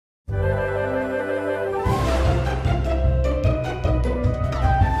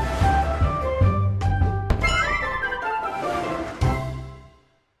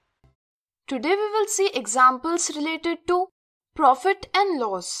Today we will see examples related to profit and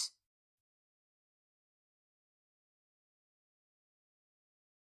loss.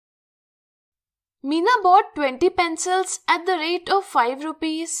 Meena bought 20 pencils at the rate of 5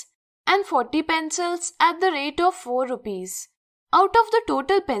 rupees and 40 pencils at the rate of 4 rupees. Out of the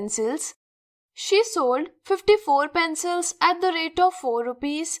total pencils, she sold 54 pencils at the rate of 4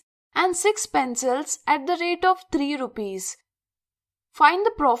 rupees and 6 pencils at the rate of 3 rupees. Find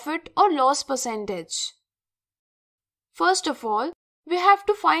the profit or loss percentage. First of all, we have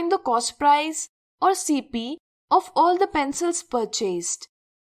to find the cost price or CP of all the pencils purchased.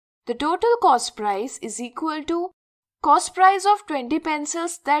 The total cost price is equal to cost price of 20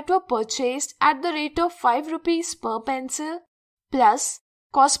 pencils that were purchased at the rate of 5 rupees per pencil plus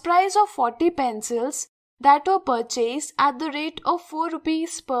cost price of 40 pencils that were purchased at the rate of 4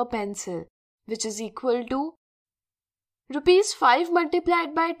 rupees per pencil, which is equal to rupees 5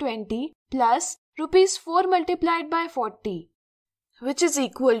 multiplied by 20 plus rupees 4 multiplied by 40, which is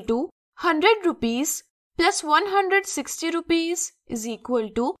equal to 100 rupees plus 160 rupees is equal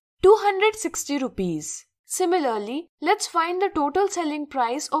to 260 rupees. Similarly, let's find the total selling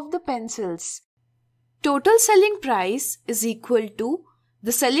price of the pencils. Total selling price is equal to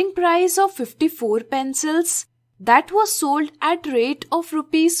the selling price of 54 pencils that was sold at rate of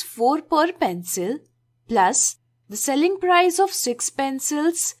rupees 4 per pencil plus the selling price of 6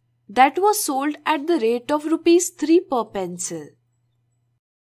 pencils that was sold at the rate of rupees 3 per pencil,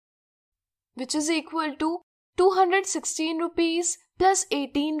 which is equal to 216 rupees plus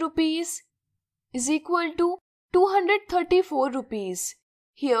 18 rupees is equal to 234 rupees.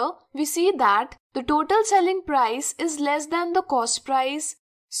 Here we see that the total selling price is less than the cost price,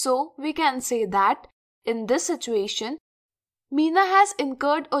 so we can say that in this situation, Meena has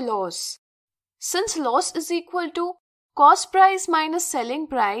incurred a loss. Since loss is equal to cost price minus selling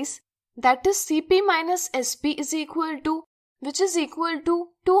price, that is CP minus SP is equal to, which is equal to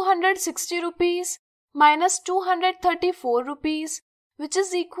 260 rupees minus 234 rupees, which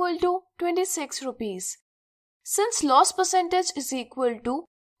is equal to 26 rupees. Since loss percentage is equal to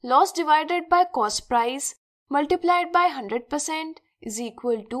loss divided by cost price multiplied by 100% is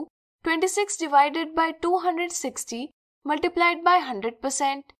equal to 26 divided by 260 multiplied by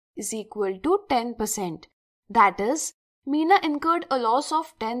 100% is equal to 10%. That is, Meena incurred a loss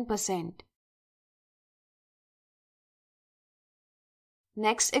of 10%.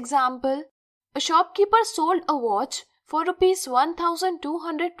 Next example. A shopkeeper sold a watch for rupees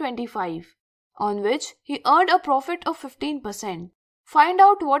 1225, on which he earned a profit of 15%. Find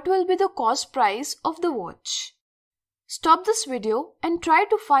out what will be the cost price of the watch. Stop this video and try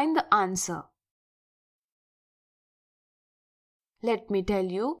to find the answer. Let me tell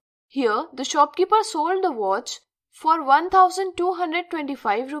you, here the shopkeeper sold the watch for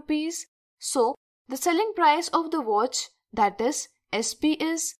 1225 rupees. So, the selling price of the watch, that is SP,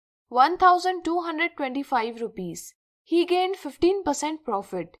 is 1225 rupees. He gained 15%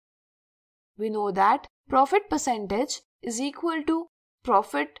 profit. We know that profit percentage is equal to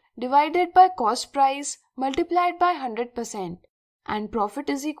profit divided by cost price multiplied by 100%, and profit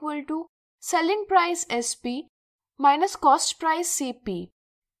is equal to selling price SP minus cost price CP.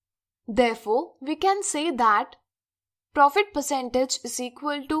 Therefore, we can say that profit percentage is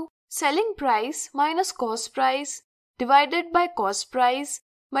equal to selling price minus cost price divided by cost price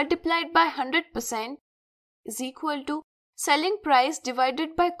multiplied by 100% is equal to selling price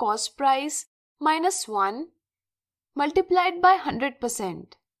divided by cost price minus 1 multiplied by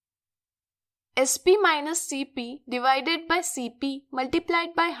 100%. SP minus CP divided by CP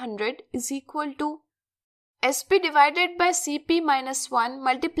multiplied by 100 is equal to SP divided by CP minus 1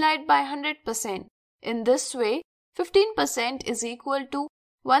 multiplied by 100%. In this way, 15% is equal to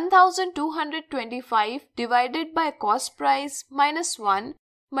 1225 divided by cost price minus 1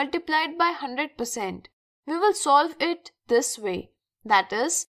 multiplied by 100%. We will solve it this way. That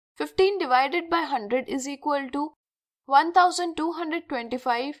is, 15 divided by 100 is equal to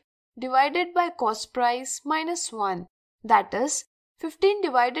 1225 divided by cost price minus 1. That is, 15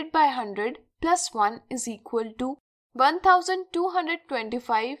 divided by 100 plus 1 is equal to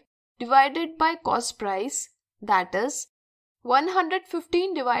 1225 divided by cost price. That is,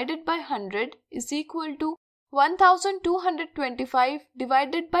 115 divided by 100 is equal to 1225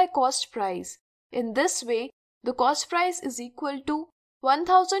 divided by cost price. In this way, the cost price is equal to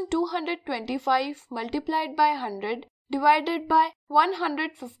 1225 multiplied by 100 divided by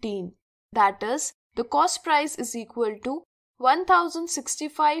 115. That is, the cost price is equal to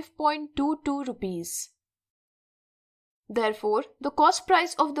 1065.22 rupees. Therefore, the cost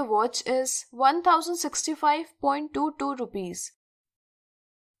price of the watch is 1065.22 rupees.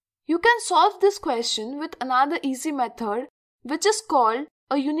 You can solve this question with another easy method, which is called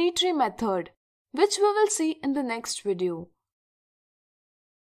a unitary method, which we will see in the next video.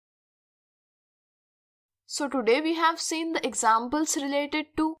 So today we have seen the examples related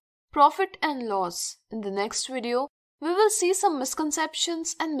to profit and loss. In the next video, we will see some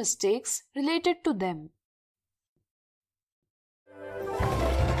misconceptions and mistakes related to them.